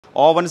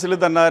ഓവൻസിൽ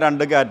തന്നെ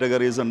 2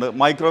 കാറ്റഗറീസ് ഉണ്ട്.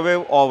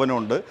 മൈക്രോവേവ് ഓവനും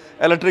ഉണ്ട്,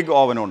 ഇലക്ട്രിക്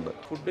ഓവനും ഉണ്ട്.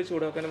 ഫുഡ്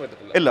ചൂടാക്കാനും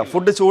പറ്റില്ല. ഇല്ല,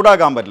 ഫുഡ്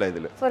ചൂടാക്കാൻ പറ്റില്ല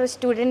ഇതിൽ. ഫോർ എ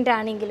സ്റ്റുഡന്റ്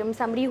ആണെങ്കിലും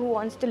somebody who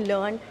wants to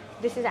learn,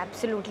 this is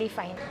absolutely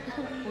fine.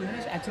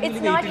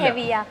 It's not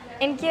heavy.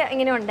 എനിക്ക്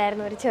ഇങ്ങനെ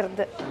ഉണ്ടായിരുന്നു ഒരു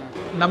ചെറുത്.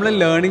 നമ്മൾ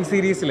ലേണിംഗ്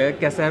സീരീസിൽ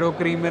കെസാരോ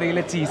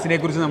ക്രീമറിയിലെ ചീസിനെ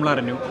കുറിച്ച് നമ്മൾ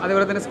അറിഞ്ഞു.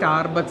 അതേപോലെ തന്നെ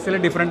സ്റ്റാർബക്സിലെ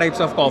ഡിഫറെൻറ്റ്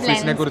ടൈപ്സ് ഓഫ്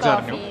കോഫീസിനെ കുറിച്ച്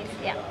അറിഞ്ഞു.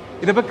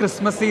 ഇതിപ്പോൾ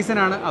ക്രിസ്മസ് സീസൺ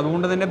ആണ്,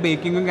 അതുകൊണ്ട് തന്നെ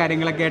ബേക്കിങ്ങും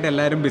കാര്യങ്ങളൊക്കെ ആയിട്ട്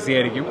എല്ലാവരും ബിസി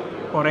ആയിരിക്കും.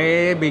 കുറേ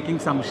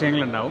ബേക്കിംഗ്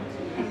സംശയങ്ങളുണ്ടാവും.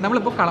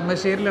 നമ്മളിപ്പോൾ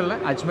കളമശ്ശേരിയിലുള്ള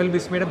അജ്മൽ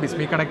ബിസ്മിയുടെ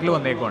ബിസ്മി കടക്കിൽ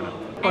വന്നേക്കുവാണ്.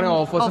 കുറേ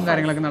ഓഫേഴ്സും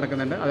കാര്യങ്ങളൊക്കെ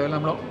നടക്കുന്നുണ്ട്. അതുപോലെ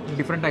നമ്മൾ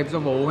ഡിഫറെൻറ്റ് ടൈപ്സ്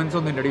ഓഫ് ഓവൻസ്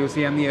ഒന്ന് ഇൻട്രൊഡ്യൂസ്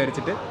ചെയ്യാമെന്ന്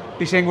വിചാരിച്ചിട്ട്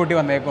ടിഷയും കൂട്ടി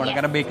വന്നേക്കുവാണ്.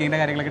 കാരണം ബേക്കിങ്ങിൻ്റെ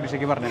കാര്യങ്ങളൊക്കെ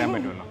ടിഷയ്ക്ക് പറഞ്ഞുതരാൻ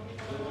പറ്റുമല്ലോ.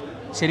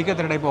 ശരിക്കും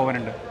എത്ര ടൈപ്പ് ഓവൻ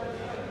ഉണ്ട്?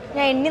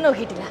 ഞാൻ എണ്ണി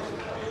നോക്കിയിട്ടില്ല.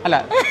 അല്ല,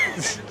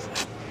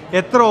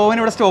 എത്ര ഓവൻ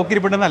ഇവിടെ സ്റ്റോക്ക്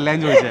ഇരിപ്പുണ്ടെന്ന് അല്ല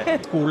ഞാൻ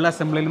ചോദിച്ചത്. സ്കൂളിൽ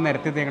അസംബ്ലിയിൽ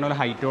നിരത്തി തേക്കണ പോലെ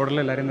ഹൈറ്റ് ഓർഡറിൽ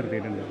എല്ലാവരും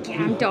നിർത്തിയിട്ടുണ്ട്.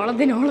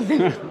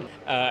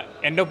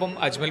 എൻ്റെ ഒപ്പം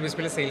അജ്മൽ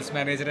ബിസ്മിലെ സെയിൽസ്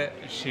മാനേജർ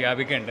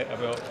ഷിയാബിക്ക ഉണ്ട്.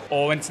 അപ്പോൾ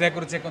ഓവൻസിനെ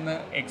കുറിച്ചൊക്കെ ഒന്ന്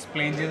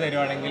എക്സ്പ്ലെയിൻ ചെയ്ത്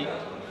തരുവാണെങ്കിൽ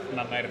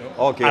നന്നായിരുന്നു.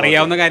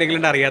 അറിയാവുന്ന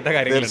കാര്യങ്ങളുണ്ട്, അറിയാത്ത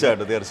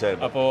കാര്യങ്ങളുണ്ട്.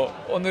 തീർച്ചയായിട്ടും. അപ്പോൾ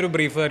ഒന്നൊരു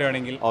ബ്രീഫ്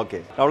തരുവാണെങ്കിൽ. ഓക്കെ,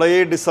 നമ്മൾ ഈ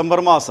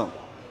ഡിസംബർ മാസം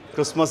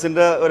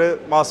ക്രിസ്മസിൻ്റെ ഒരു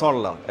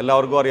മാസമാണല്ലോ,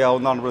 എല്ലാവർക്കും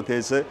അറിയാവുന്നതാണ്,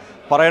 പ്രത്യേകിച്ച്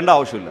പറയേണ്ട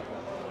ആവശ്യമില്ല.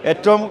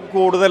 ഏറ്റവും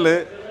കൂടുതൽ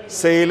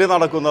സെയിൽ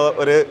നടക്കുന്ന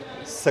ഒരു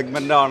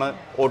സെഗ്മെൻറ്റാണ്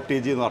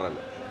OTG എന്ന്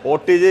പറയുന്നത്.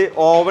 OTG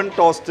ഓവൻ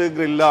ടോസ്റ്റ്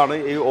ഗ്രില്ലാണ്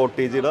ഈ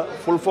OTGയുടെ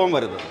ഫുൾ ഫോം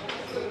വരുന്നത്.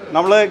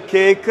 നമ്മൾ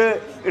കേക്ക്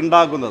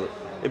ഉണ്ടാക്കുന്നത്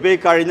ഇപ്പോൾ ഈ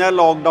കഴിഞ്ഞ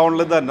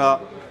ലോക്ക്ഡൗണിൽ തന്നെ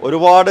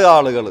ഒരുപാട്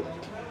ആളുകൾ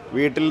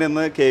വീട്ടിൽ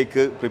നിന്ന്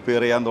കേക്ക്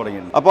പ്രിപ്പയർ ചെയ്യാൻ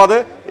തുടങ്ങിയിട്ടുണ്ട്. അപ്പോൾ അത്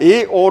ഈ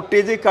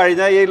OTG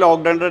കഴിഞ്ഞ ഈ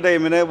ലോക്ക്ഡൗണിൻ്റെ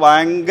ടൈമിന്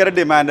ഭയങ്കര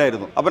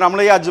ഡിമാൻഡായിരുന്നു. അപ്പോൾ നമ്മൾ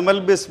ഈ അജ്മൽ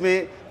ബിസ്മി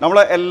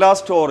നമ്മളെ എല്ലാ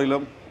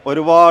സ്റ്റോറിലും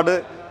ഒരുപാട്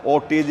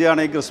OTG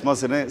ആണ് ഈ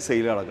ക്രിസ്മസിന്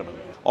സെയിൽ നടക്കുന്നത്.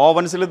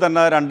 ഓവൻസിൽ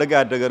തന്നെ 2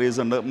 കാറ്റഗറീസ്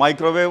ഉണ്ട്.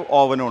 മൈക്രോവേവ്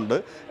ഓവനും ഉണ്ട്,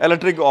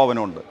 ഇലക്ട്രിക്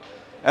ഓവനും ഉണ്ട്.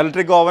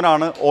 ഇലക്ട്രിക്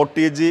ഓവനാണ്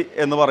OTG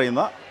എന്ന്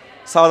പറയുന്ന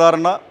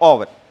സാധാരണ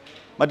ഓവൻ.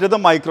 മറ്റേത്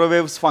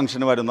മൈക്രോവേവ്സ്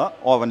ഫംഗ്ഷൻ വരുന്ന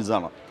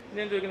ഓവൻസാണ്.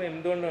 ഞാൻ ചോദിക്കുന്നത്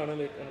എന്തുകൊണ്ടാണ്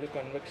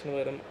കൺവെക്ഷൻ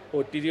പകരം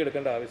OTG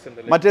എടുക്കേണ്ട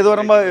ആവശ്യമില്ല? മറ്റേത്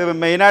പറയുമ്പോൾ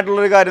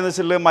മെയിനായിട്ടുള്ളൊരു കാര്യം എന്ന്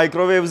വെച്ചാൽ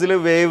മൈക്രോവേവ്സിൽ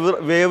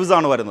വേവ്സ്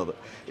ആണ് വരുന്നത്.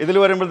 ഇതിൽ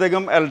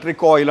വരുമ്പോഴത്തേക്കും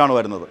ഇലക്ട്രിക് കോയിലാണ്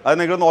വരുന്നത്. അത്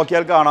നിങ്ങൾ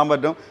നോക്കിയാൽ കാണാൻ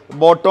പറ്റും.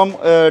 ബോട്ടം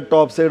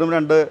ടോപ്പ് സൈഡും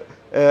 2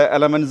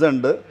 എലമെൻറ്റ്സ്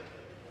ഉണ്ട്.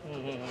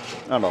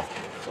 കണ്ടോ,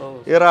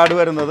 ഈ റാഡ്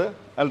വരുന്നത്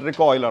ഇലക്ട്രിക്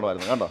കോയിലാണ്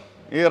വരുന്നത്. കണ്ടോ,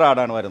 ഈ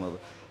റാഡാണ് വരുന്നത്.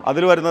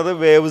 അതിൽ വരുന്നത്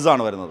വേവ്സ്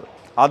ആണ് വരുന്നത്.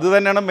 അത്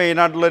തന്നെയാണ്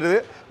മെയിനായിട്ടുള്ളൊരു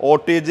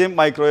OTGയും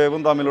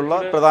മൈക്രോവേവും തമ്മിലുള്ള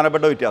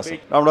പ്രധാനപ്പെട്ട വ്യത്യാസം.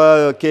 നമ്മുടെ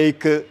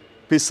കേക്ക്,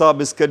 പിസ്സ,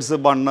 ബിസ്ക്കറ്റ്സ്,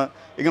 ബണ്ണ്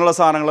ഇങ്ങനെയുള്ള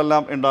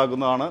സാധനങ്ങളെല്ലാം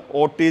ഉണ്ടാക്കുന്നതാണ്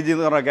OTG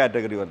എന്ന് പറഞ്ഞ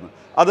കാറ്റഗറി വരുന്നത്.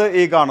 അത്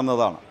ഈ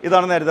കാണുന്നതാണ്.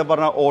 ഇതാണ് നേരത്തെ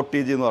പറഞ്ഞ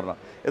OTG എന്ന് പറഞ്ഞാൽ.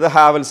 ഇത്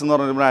ഹാവൽസ് എന്ന്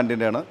പറഞ്ഞൊരു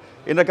ബ്രാൻഡിൻ്റെയാണ്.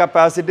 ഇതിൻ്റെ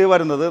കപ്പാസിറ്റി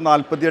വരുന്നത്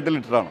 48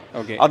 ലിറ്ററാണ്.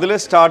 അതിൽ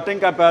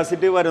സ്റ്റാർട്ടിംഗ്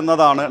കപ്പാസിറ്റി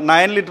വരുന്നതാണ്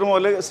 9 ലിറ്റർ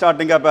മുതൽ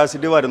സ്റ്റാർട്ടിംഗ്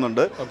കപ്പാസിറ്റി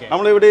വരുന്നുണ്ട്.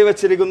 നമ്മളിവിടെ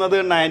വെച്ചിരിക്കുന്നത്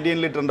 19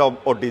 ലിറ്ററിൻ്റെ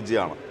OTG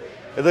ആണ്.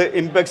 ഇത്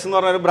ഇംപെക്സ് എന്ന്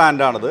പറഞ്ഞൊരു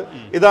ബ്രാൻഡാണിത്.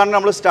 ഇതാണ്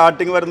നമ്മൾ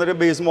സ്റ്റാർട്ടിങ് വരുന്നൊരു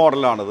ബേസ്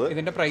മോഡലാണിത്.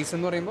 ഇതിൻ്റെ പ്രൈസ്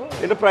എന്ന് പറയുമ്പോൾ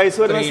ഇതിൻ്റെ പ്രൈസ്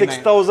വരുന്നത്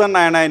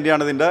 6990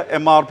 ആണ് ഇതിൻ്റെ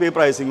MRP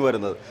പ്രൈസിങ്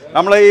വരുന്നത്.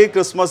 നമ്മൾ ഈ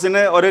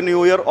ക്രിസ്മസിന് ഒരു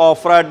ന്യൂ ഇയർ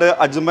ഓഫറായിട്ട്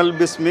അജ്മൽ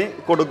ബിസ്മി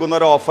കൊടുക്കുന്ന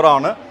ഒരു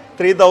ഓഫറാണ്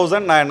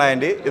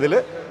 3990 ഇതിൽ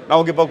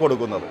നമുക്കിപ്പോൾ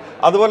കൊടുക്കുന്നത്.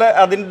 അതുപോലെ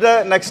അതിൻ്റെ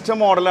നെക്സ്റ്റ്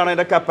മോഡലാണ്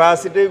ഇതിൻ്റെ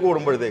കപ്പാസിറ്റി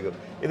കൂടുമ്പോഴത്തേക്കും.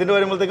 ഇതിൻ്റെ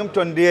വരുമ്പോഴത്തേക്കും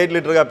 28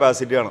 ലിറ്റർ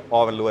കപ്പാസിറ്റിയാണ്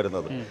ഓവനിൽ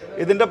വരുന്നത്.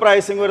 ഇതിൻ്റെ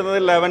പ്രൈസിങ് വരുന്നത്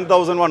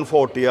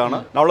 11,140 ആണ്.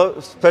 നമ്മൾ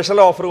സ്പെഷ്യൽ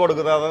ഓഫർ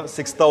കൊടുക്കുന്നത്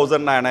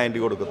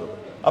 6,990 കൊടുക്കുന്നത്.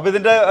 അപ്പോൾ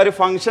ഇതിൻ്റെ ഒരു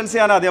ഫങ്ഷൻസ്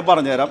ഞാൻ ആദ്യം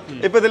പറഞ്ഞുതരാം.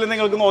 ഇപ്പോൾ ഇതിൽ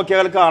നിങ്ങൾക്ക്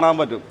നോക്കിയാൽ കാണാൻ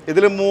പറ്റും.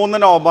 ഇതിൽ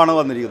 3 നോബാണ്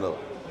വന്നിരിക്കുന്നത്.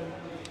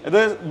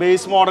 ഇത്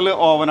ബേസ് മോഡൽ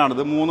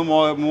ഓവനാണിത്.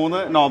 3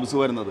 നോബ്സ്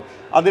വരുന്നത്.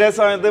 അതേ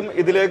സമയത്ത്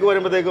ഇതിലേക്ക്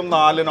വരുമ്പോഴത്തേക്കും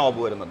 4 നോബ്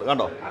വരുന്നുണ്ട്.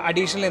 കണ്ടോ,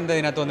 അഡീഷണൽ എന്താ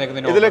ഇതിനകത്ത്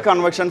വന്നേക്കുന്നത്? ഇതിൽ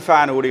കൺവെക്ഷൻ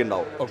ഫാൻ കൂടി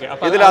ഉണ്ടാവും.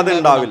 ഇതിൽ അത്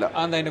ഉണ്ടാവില്ല.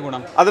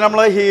 അത്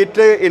നമ്മൾ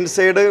ഹീറ്റ്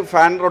ഇൻസൈഡ്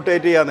ഫാൻ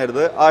റൊട്ടേറ്റ് ചെയ്യാൻ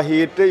നേരത്ത് ആ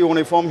ഹീറ്റ്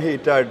യൂണിഫോം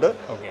ഹീറ്റായിട്ട്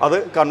അത്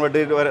കൺവേർട്ട്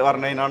ചെയ്ത്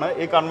പറഞ്ഞതിനാണ്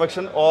ഈ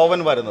കൺവെക്ഷൻ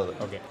ഓവൻ വരുന്നത്.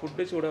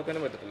 ഫുഡ്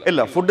ചൂടാക്കാനും പറ്റില്ല.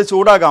 ഇല്ല, ഫുഡ്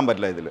ചൂടാക്കാൻ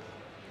പറ്റില്ല.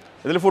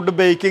 ഇതിൽ ഫുഡ്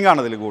ബേക്കിംഗ് ആണ്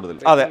ഇതിൽ കൂടുതൽ.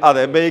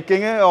 അതെ,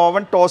 ബേക്കിംഗ്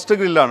ഓവൻ ടോസ്റ്റ്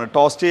ഗ്രില്ലാണ്.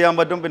 ടോസ്റ്റ് ചെയ്യാൻ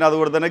പറ്റും, പിന്നെ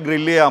അതുപോലെ തന്നെ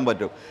ഗ്രില്ല് ചെയ്യാൻ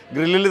പറ്റും.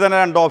 ഗ്രില്ലിൽ തന്നെ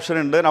 2 ഓപ്ഷൻ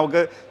ഉണ്ട്.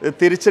 നമുക്ക്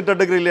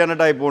തിരിച്ചിട്ടിട്ട് ഗ്രില്ല് ചെയ്യുന്ന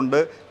ടൈപ്പും ഉണ്ട്,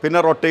 പിന്നെ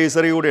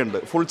റൊട്ടേസറി കൂടി ഉണ്ട്.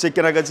 ഫുൾ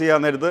ചിക്കനൊക്കെ ചെയ്യാൻ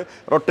നേരത്ത്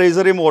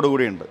റൊട്ടേസറി മോഡ്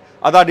കൂടി ഉണ്ട്.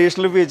 അത്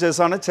അഡീഷണൽ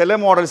ഫീച്ചേഴ്സാണ്. ചില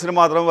മോഡൽസിന്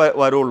മാത്രം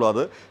വരുള്ളൂ.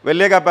 അത്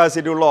വലിയ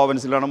കപ്പാസിറ്റി ഉള്ള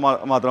ഓവൻസിലാണ്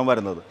മാത്രം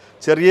വരുന്നത്.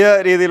 ചെറിയ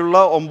രീതിയിലുള്ള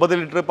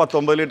 9 ലിറ്റർ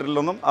 19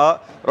 ലിറ്ററിലൊന്നും ആ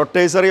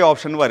റൊട്ടേസറി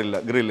ഓപ്ഷൻ വരില്ല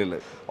ഗ്രില്ലിൽ.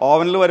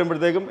 ഓവനിൽ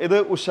വരുമ്പോഴത്തേക്കും ഇത്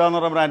ഉഷ എന്ന്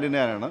പറഞ്ഞ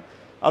ബ്രാൻഡിൻ്റെയാണ്.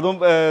 അതും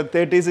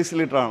 36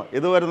 ലിറ്ററാണ്.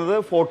 ഇത് വരുന്നത്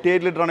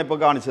 48 ലിറ്ററാണ് ഇപ്പോൾ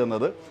കാണിച്ചു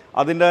തന്നത്.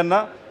 അതിൻ്റെ തന്നെ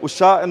ഉഷ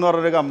എന്ന്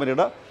പറഞ്ഞൊരു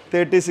കമ്പനിയുടെ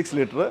 36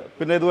 ലിറ്റർ.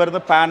 പിന്നെ ഇത്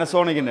വരുന്നത്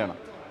പാനസോണിക്കിൻ്റെയാണ്.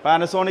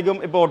 പാനസോണിക്കും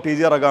ഇപ്പോൾ OTG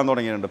ഇറക്കാൻ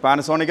തുടങ്ങിയിട്ടുണ്ട്.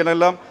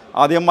 പാനസോണിക്കിനെല്ലാം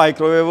ആദ്യം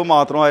മൈക്രോവേവ്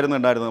മാത്രമായിരുന്നു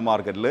ഉണ്ടായിരുന്നത്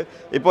മാർക്കറ്റിൽ.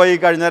 ഇപ്പോൾ ഈ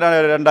കഴിഞ്ഞ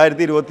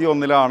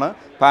 2021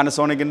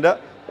 പാനസോണിക്കിൻ്റെ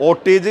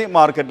OTG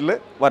മാർക്കറ്റിൽ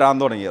വരാൻ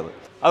തുടങ്ങിയത്.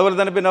 അതുപോലെ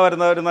തന്നെ പിന്നെ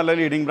വരുന്ന ഒരു നല്ല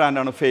ലീഡിങ്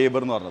ബ്രാൻഡാണ്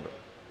ഫേബർ എന്ന് പറഞ്ഞത്.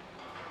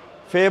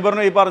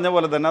 ഫേബറിന് ഈ പറഞ്ഞ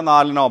പോലെ തന്നെ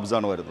 4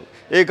 നോബ്സാണ് വരുന്നത്.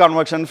 ഈ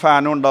കൺവെക്ഷൻ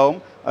ഫാനും ഉണ്ടാവും,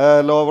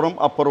 ലോവറും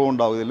അപ്പറും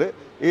ഉണ്ടാവും. ഇതിൽ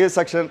ഈ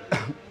സെക്ഷൻ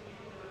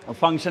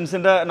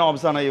ഫങ്ഷൻസിൻ്റെ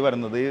നോബ്സാണ് ഈ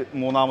വരുന്നത്. ഈ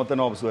 3ാമത്തെ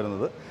നോബ്സ്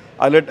വരുന്നത്.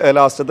 അതിൽ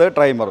ലാസ്റ്റത്തെ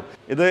ട്രൈമറും.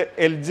 ഇത്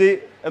LG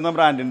എന്ന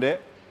ബ്രാൻഡിൻ്റെ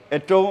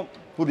ഏറ്റവും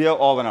പുതിയ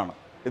ഓവനാണ്.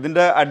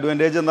 ഇതിൻ്റെ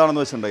അഡ്വാൻറ്റേജ്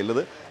എന്താണെന്ന് വെച്ചിട്ടുണ്ടെങ്കിൽ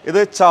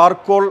ഇത്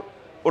ചാർക്കോൾ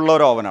ഉള്ള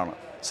ഒരു ഓവനാണ്.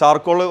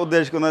 ചാർക്കോൾ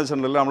ഉദ്ദേശിക്കുന്നത്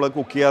വെച്ചിട്ടുണ്ടെങ്കിൽ നമ്മൾ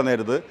കുക്ക് ചെയ്യാൻ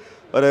നേരത്ത്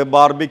ഒരു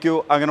ബാർബിക്യൂ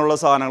അങ്ങനെയുള്ള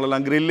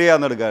സാധനങ്ങളെല്ലാം ഗ്രില്ല്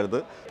ചെയ്യാൻ എടുക്കരുത്,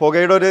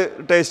 പുകയുടെ ഒരു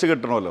ടേസ്റ്റ്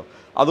കിട്ടണമല്ലോ.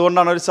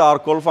 അതുകൊണ്ടാണ് ഒരു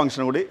ചാർക്കോൾ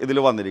ഫംഗ്ഷൻ കൂടി ഇതിൽ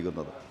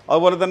വന്നിരിക്കുന്നത്.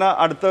 അതുപോലെ തന്നെ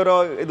അടുത്തൊരു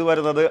ഇത്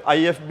വരുന്നത്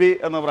IFB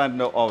എന്ന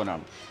ബ്രാൻഡിൻ്റെ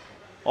ഓവനാണ്.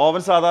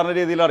 ഓവൻ സാധാരണ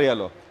രീതിയിൽ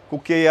അറിയാമല്ലോ,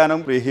 കുക്ക്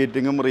ചെയ്യാനും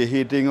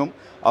റീഹീറ്റിങ്ങും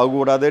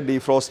അതുകൂടാതെ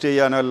ഡീഫ്രോസ്റ്റ്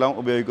ചെയ്യാനും എല്ലാം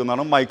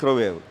ഉപയോഗിക്കുന്നതാണ്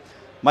മൈക്രോവേവ്.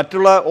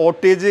 മറ്റുള്ള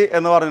OTG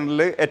എന്ന്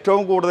പറഞ്ഞിട്ടുണ്ടെങ്കിൽ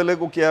ഏറ്റവും കൂടുതൽ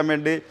കുക്ക് ചെയ്യാൻ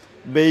വേണ്ടി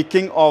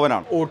ബേക്കിംഗ്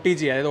ഓവനാണ്.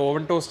 OTG അതായത്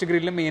ഓവൻ ടോസ്റ്റ്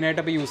ഗ്രില്ല്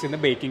മെയിനായിട്ട് അപ്പോൾ യൂസ്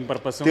ചെയ്യുന്നത് ബേക്കിംഗ്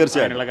പർപ്പസും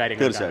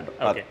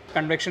തീർച്ചയായിട്ടും.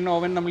 കൺവെക്ഷൻ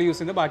ഓവൻ നമ്മൾ യൂസ്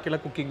ചെയ്യുന്നത് ബാക്കിയുള്ള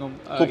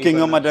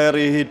കുക്കിങ്ങും മറ്റേ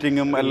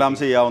റീഹീറ്റിങ്ങും എല്ലാം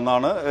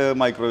ചെയ്യാവുന്നതാണ്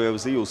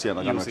മൈക്രോവേവ്സ് യൂസ്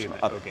ചെയ്യുന്നത്. കൺവെക്ഷൻ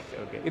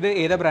ഇത്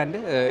ഏതാ ബ്രാൻഡ്?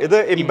 ഇത്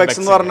ഇംപെക്സ്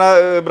എന്ന് പറഞ്ഞ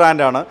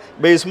ബ്രാൻഡാണ്,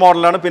 ബേസ്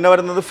മോഡലാണ്. പിന്നെ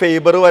വരുന്നത്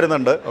ഫേബർ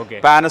വരുന്നുണ്ട്,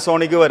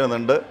 പാനസോണിക്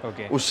വരുന്നുണ്ട്,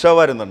 ഉഷ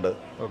വരുന്നുണ്ട്,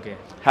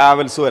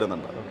 ഹാവൽസ്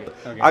വരുന്നുണ്ട്.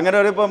 അങ്ങനെ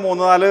ഒരു ഇപ്പോൾ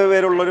 3-4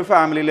 പേരുള്ള ഒരു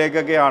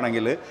ഫാമിലിയിലേക്കൊക്കെ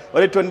ആണെങ്കിൽ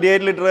ഒരു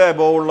 28 ലിറ്റർ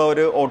എബോവ് ഉള്ള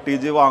ഒരു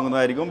OTG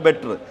വാങ്ങുന്നതായിരിക്കും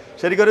ബെറ്റർ.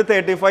 ശരിക്കും ഒരു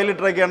 35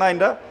 ലിറ്ററൊക്കെയാണ്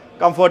അതിൻ്റെ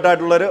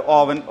കംഫർട്ടായിട്ടുള്ളൊരു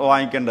ഓവൻ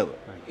വാങ്ങിക്കേണ്ടത്.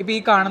 ഇപ്പോൾ ഈ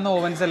കാണുന്ന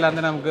ഓവൻസ് എല്ലാം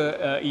തന്നെ നമുക്ക്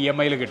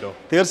EMI കിട്ടുമോ?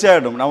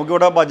 തീർച്ചയായിട്ടും.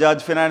 നമുക്കിവിടെ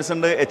ബജാജ് ഫിനാൻസ്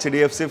ഉണ്ട്,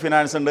 HDFC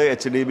ഫിനാൻസ് ഉണ്ട്,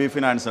 HDB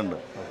ഫിനാൻസ് ഉണ്ട്.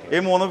 ഈ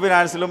 3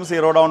 ഫിനാൻസിലും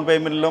 0 ഡൗൺ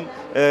പേയ്മെൻറ്റിലും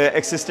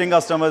എക്സിസ്റ്റിംഗ്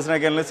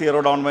കസ്റ്റമേഴ്സിനൊക്കെ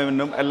 0 ഡൗൺ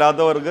പേയ്മെൻറ്റും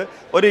അല്ലാത്തവർക്ക്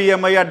ഒരു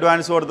EMI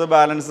അഡ്വാൻസ് കൊടുത്ത്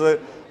ബാലൻസ്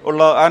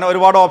ഉള്ള അങ്ങനെ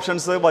ഒരുപാട്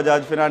ഓപ്ഷൻസ്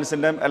ബജാജ്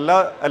ഫിനാൻസിൻ്റെ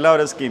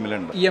എല്ലാവരും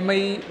സ്കീമിലുണ്ട്.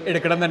 EMI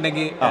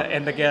എടുക്കണമെന്നുണ്ടെങ്കിൽ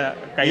എന്തൊക്കെയാ?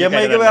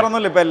 EMIക്ക് വേറെ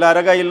ഒന്നുമില്ല, ഇപ്പോൾ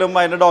എല്ലാവരുടെ കയ്യിലും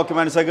അതിൻ്റെ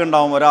ഡോക്യുമെൻറ്റ്സ് ഒക്കെ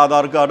ഉണ്ടാവും. ഒരു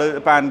ആധാർ കാർഡ്,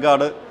 പാൻ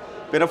കാർഡ്,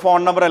 പിന്നെ ഫോൺ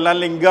നമ്പർ എല്ലാം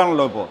ലിങ്ക്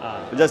ആണല്ലോ. ഇപ്പോൾ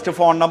ജസ്റ്റ്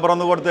ഫോൺ നമ്പർ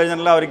ഒന്ന് കൊടുത്തു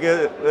കഴിഞ്ഞാൽ അവർക്ക്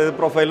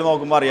പ്രൊഫൈൽ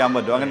നോക്കുമ്പോൾ അറിയാൻ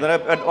പറ്റും.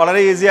 അങ്ങനത്തെ വളരെ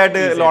ഈസി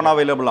ആയിട്ട് ലോൺ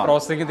അവൈലബിൾ ആണ്.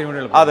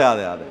 അതെ.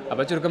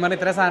 അപ്പോൾ ചുരുക്കം പറഞ്ഞാൽ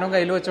ഇത്ര സാധനം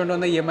കയ്യിൽ വെച്ചുകൊണ്ട്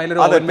വന്ന EMI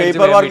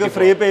paper work,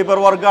 free paper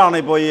work ആണ്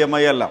ഇപ്പോൾ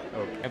EMI എല്ലാം.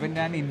 അപ്പം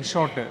ഞാൻ ഇൻ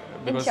ഷോർട്ട്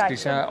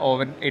ടിഷ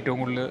ഓവൻ ഏറ്റവും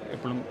കൂടുതൽ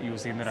എപ്പോഴും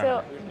യൂസ് ചെയ്യുന്നവരാണ്.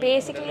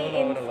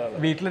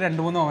 വീട്ടിൽ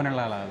 2-3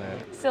 ഓവനുള്ള ആളാണ്.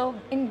 So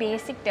in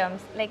basic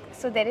terms, like,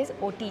 so there is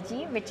OTG,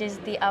 which is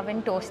the oven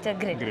toaster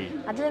grill.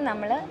 അതിൽ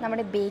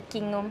നമ്മുടെ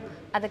ബേക്കിങ്ങും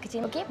അതൊക്കെ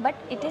ചെയ്യും. Okay, but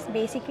it is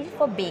basically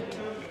for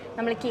baking.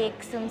 നമ്മൾ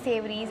കേക്ക്സും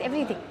സേവറീസ്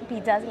everything,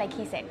 pizzas like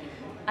he said.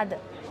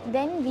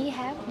 Then we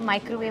have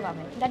microwave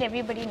oven that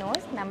everybody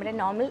knows. നമ്മുടെ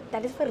normal,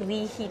 that is for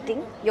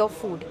reheating your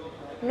food,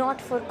 not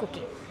for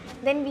cooking.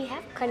 Then we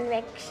have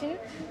convection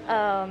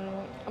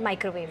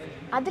microwave.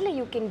 Adil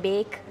you can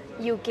bake,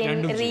 you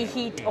can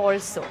reheat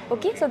also.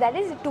 Okay, so that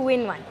is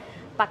 2-in-1.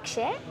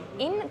 Pakshe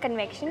in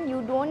convection you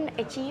don't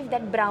achieve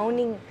that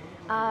browning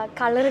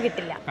color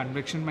kittilla.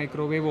 Convection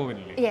microwave oven.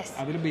 Yes.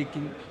 Adil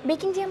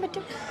baking cheyan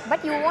pattum,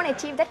 but you won't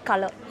achieve that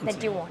color that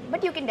you want.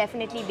 But you can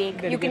definitely bake,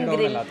 you can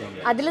grill.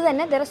 Adil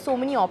thanne there are so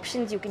many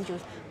options you can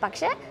choose.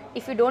 Pakshe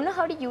if you don't know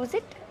how to use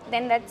it,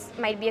 then that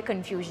might be a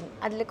confusion.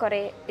 Adil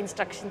kore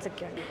instructions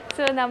okke undu.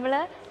 So nammal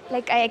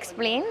like I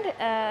explained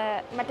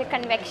matte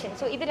convection.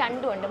 So idu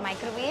rendu undu,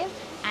 microwave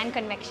and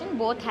convection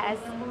both has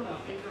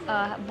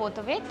both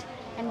of it,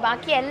 and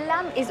baki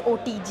ellam is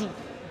OTG,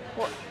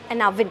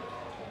 an oven.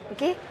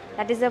 Okay,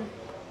 that is a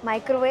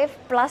microwave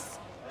plus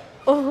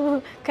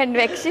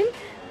convection.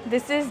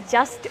 This is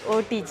just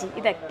OTG.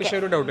 പക്ഷേ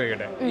ഒരു doubt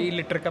ചോദിക്കട്ടെ, ഈ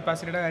litre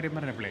കപ്പാസിറ്റിയുടെ കാര്യം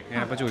പറഞ്ഞപ്പോഴേ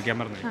ഞാനിപ്പോൾ ചോദിക്കാൻ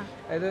പറഞ്ഞു.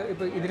 അതായത്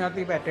ഇപ്പോൾ ഇതിനകത്ത്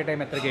ഇപ്പോൾ അറ്റ് എ ടൈം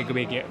എത്ര കേക്ക്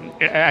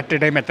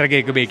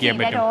ബേക്ക് ചെയ്യാൻ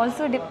പറ്റും? That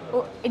also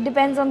it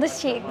depends on the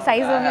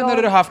size of your.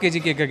 ഒരു ഹാഫ്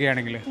kg കേക്ക് ഒക്കെ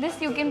ആണെങ്കിൽ This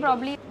you can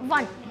probably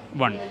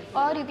one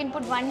or you can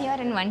put 1 here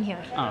and 1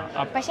 here.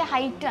 പക്ഷേ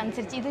ഹൈറ്റ്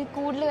അനുസരിച്ച് ഇത്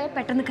കൂടുതൽ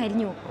പെട്ടെന്ന്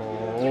കരിഞ്ഞു പോകും.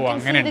 You can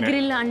see the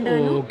grill under.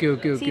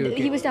 See,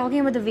 he was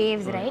talking about the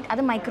waves, right?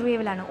 അത്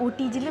മൈക്രോവേവിലാണ്.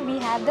 OTGയിൽ we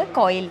have the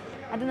coil.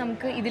 അത്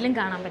നമുക്ക് ഇതിലും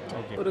കാണാൻ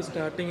പറ്റും. ഒരു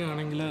സ്റ്റാർട്ടിംഗ്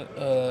ആണെങ്കിൽ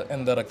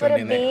എന്താ For a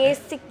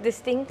basic this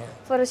thing,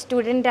 for a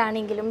student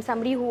ആണെങ്കിലും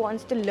somebody who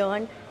wants to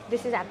learn,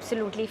 this is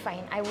absolutely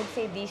fine. I would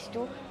say these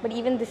two, but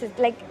even this is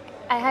like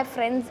I have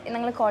friends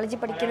ഞങ്ങൾ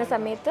കോളേജിൽ പഠിക്കുന്ന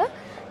സമയത്ത്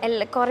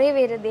കുറേ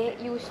പേര് they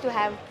used to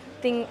have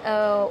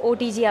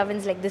OTG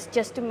ovens like this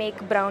just to make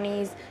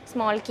brownies,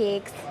 small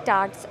cakes,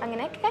 tarts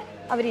അങ്ങനെയൊക്കെ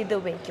അവർ ഇത്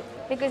ഉപയോഗിക്കും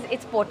because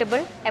it's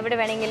portable. എവിടെ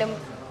വേണമെങ്കിലും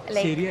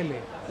like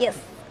yes.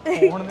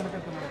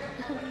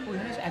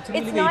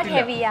 It's not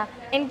heavy.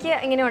 എനിക്ക്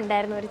ഇങ്ങനെ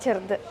ഉണ്ടായിരുന്നു ഒരു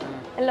ചെറുത്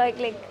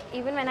like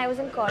even when I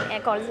was in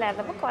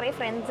കോളേജിലായിരുന്നപ്പോൾ കുറേ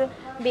ഫ്രണ്ട്സ്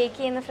ബേക്ക്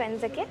ചെയ്യുന്ന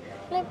ഫ്രണ്ട്സൊക്കെ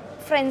ലൈക്ക്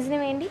ഫ്രണ്ട്സിന്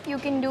വേണ്ടി you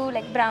can do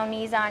like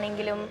brownies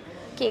ആണെങ്കിലും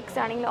cakes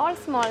ആണെങ്കിലും all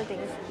small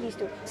things, these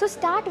two. So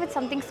start with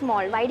something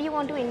small. Why do you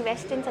want to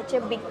invest in such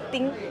a big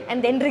thing and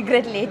then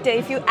regret later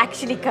if you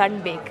actually can't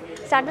bake?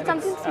 Start with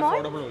something small.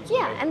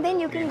 Yeah, and then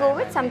you can go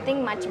with something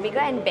much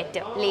bigger and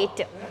better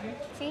later.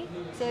 See?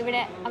 So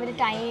ഇവിടെ അവർ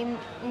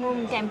ടൈമും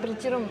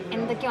ടെമ്പറേച്ചറും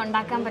എന്തൊക്കെ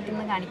ഉണ്ടാക്കാൻ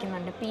പറ്റുമെന്ന്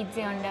കാണിക്കുന്നുണ്ട്.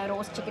 Pizza ഉണ്ട്,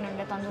 roast chicken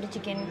ഉണ്ട്, tandoori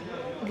chicken,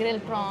 grill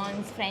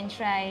prawns, French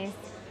fries,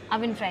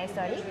 oven fries,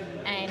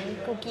 and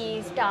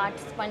cookies,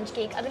 tarts, sponge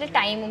cake. Adile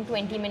time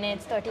 20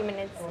 minutes, 30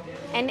 minutes,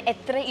 and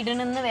etra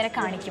idanennu vere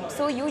kanikkum.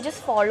 So you just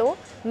follow,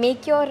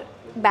 make your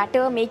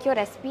batter, make your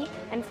recipe,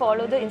 and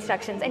follow the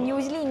instructions. And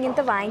usually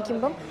ingante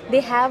vaangikkumbam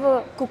they have a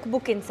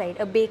cookbook inside,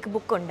 a bake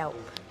book undavu.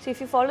 So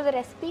if you follow the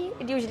recipe,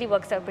 it usually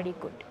works out pretty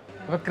good.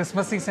 അപ്പോൾ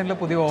Christmas സീസണിൽ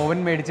പുതിയ oven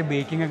മേടിച്ച്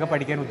baking ഒക്കെ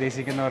പഠിക്കാൻ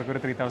ഉദ്ദേശിക്കുന്നവർക്ക് ഒരു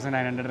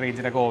 3900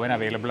 റേഞ്ചിലൊക്കെ oven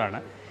available ആണ്.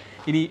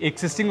 ഇനി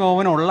എക്സിസ്റ്റിംഗ്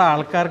ഓവൻ ഉള്ള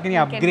ആൾക്കാർക്ക് ഇനി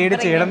അപ്ഗ്രേഡ്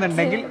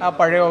ചെയ്യണമെന്നുണ്ടെങ്കിൽ ആ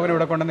പഴയ ഓവൻ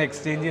ഇവിടെ കൊണ്ടുവന്ന്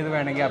എക്സ്ചേഞ്ച് ചെയ്ത്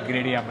വേണമെങ്കിൽ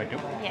അപ്ഗ്രേഡ് ചെയ്യാൻ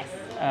പറ്റും.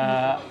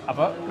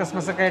 അപ്പോൾ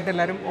ക്രിസ്മസ് ഒക്കെ ആയിട്ട്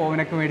എല്ലാവരും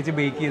ഓവനൊക്കെ മേടിച്ച്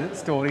ബേക്ക് ചെയ്ത്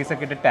സ്റ്റോറീസ്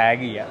ഒക്കെ ഇട്ട്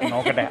ടാഗ് ചെയ്യുക.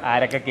 നോക്കട്ടെ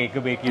ആരൊക്കെ കേക്ക്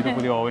ബേക്ക് ചെയ്ത്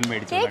പുതിയ ഓവൻ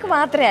മേടിച്ചു. കേക്ക്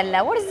മാത്രമല്ല,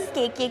 what is this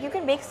cake? Cake you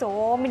can bake so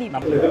many.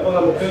 ഇതിപ്പോൾ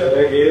നമുക്ക്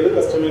ഏത്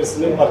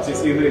കസ്റ്റമേഴ്സിനും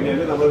പർച്ചേസ് ചെയ്ത്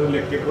കഴിഞ്ഞാൽ നമ്മൾ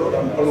ലക്കി ഡ്രോ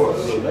കൂപ്പൺ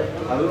കൊടുക്കുന്നുണ്ട്.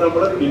 അത്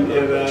നമ്മൾ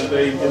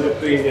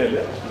ഇട്ട് കഴിഞ്ഞാൽ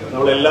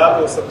നമ്മൾ എല്ലാ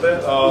ദിവസത്തെ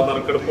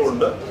നറുക്കെടുപ്പും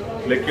ഉണ്ട്.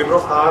 ലക്കി ഡ്രോ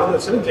 6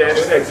 വെച്ചാൽ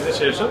ജാനുവരി 5-ന്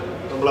ശേഷം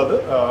നമ്മളത്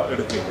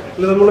എടുക്കും.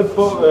 ഇത്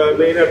നമ്മളിപ്പോൾ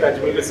മെയിനായിട്ട്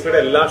അജ്മൽ ബിസ്മിയുടെ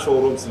എല്ലാ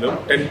ഷോറൂംസിലും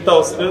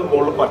 10,000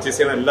 മുകളിൽ പർച്ചേസ്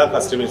ചെയ്യുന്ന എല്ലാ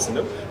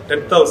കസ്റ്റമേഴ്സിനും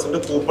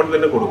 10,000 കൂപ്പൺ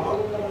തന്നെ കൊടുക്കുക.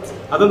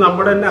 അത്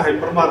നമ്മുടെ തന്നെ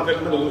ഹൈപ്പർ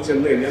മാർക്കറ്റിൽ നിങ്ങൾ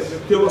ചെന്ന് കഴിഞ്ഞാൽ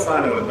നിത്യോപ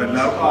സാധനങ്ങൾ ഇപ്പം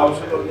എല്ലാവർക്കും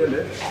ആവശ്യം എന്ന് പറഞ്ഞാൽ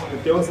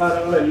നിത്യോപ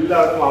സാധനങ്ങൾ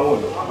എല്ലാവരും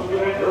വാങ്ങുമല്ലോ.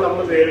 അത്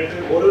നമ്മൾ നേരിട്ട്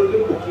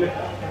ഓരോരുത്തരും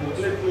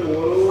ബുക്കിലേക്ക്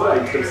ഓരോ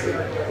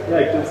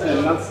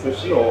ഐറ്റംസിനെല്ലാം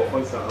സ്പെഷ്യൽ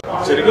ഓഫേഴ്സ് ആണ്.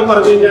 ശരിക്കും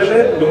പറഞ്ഞു കഴിഞ്ഞാൽ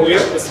new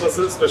year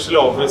Christmas special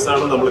offers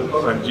ആണ്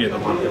നമ്മളിപ്പോൾ റൺ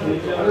ചെയ്യുന്നത് മാർക്കറ്റിൽ.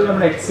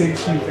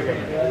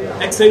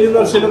 എക്സ്ചേഞ്ച് എന്ന്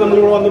വെച്ചാൽ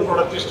നമ്മളിവിടെ വന്ന്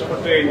പ്രൊഡക്റ്റ്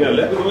ഇഷ്ടപ്പെട്ട് കഴിഞ്ഞാൽ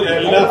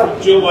എല്ലാ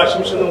ഫ്രിഡ്ജോ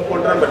വാഷിംഗ് മെഷീൻ നമുക്ക്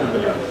കൊണ്ടുവരാൻ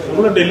പറ്റത്തില്ല.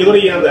 നമ്മൾ ഡെലിവറി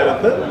ചെയ്യാൻ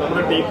നേരത്ത്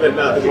നമ്മുടെ ടീം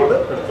തന്നെ അതുകൊണ്ട്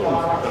എടുത്തു.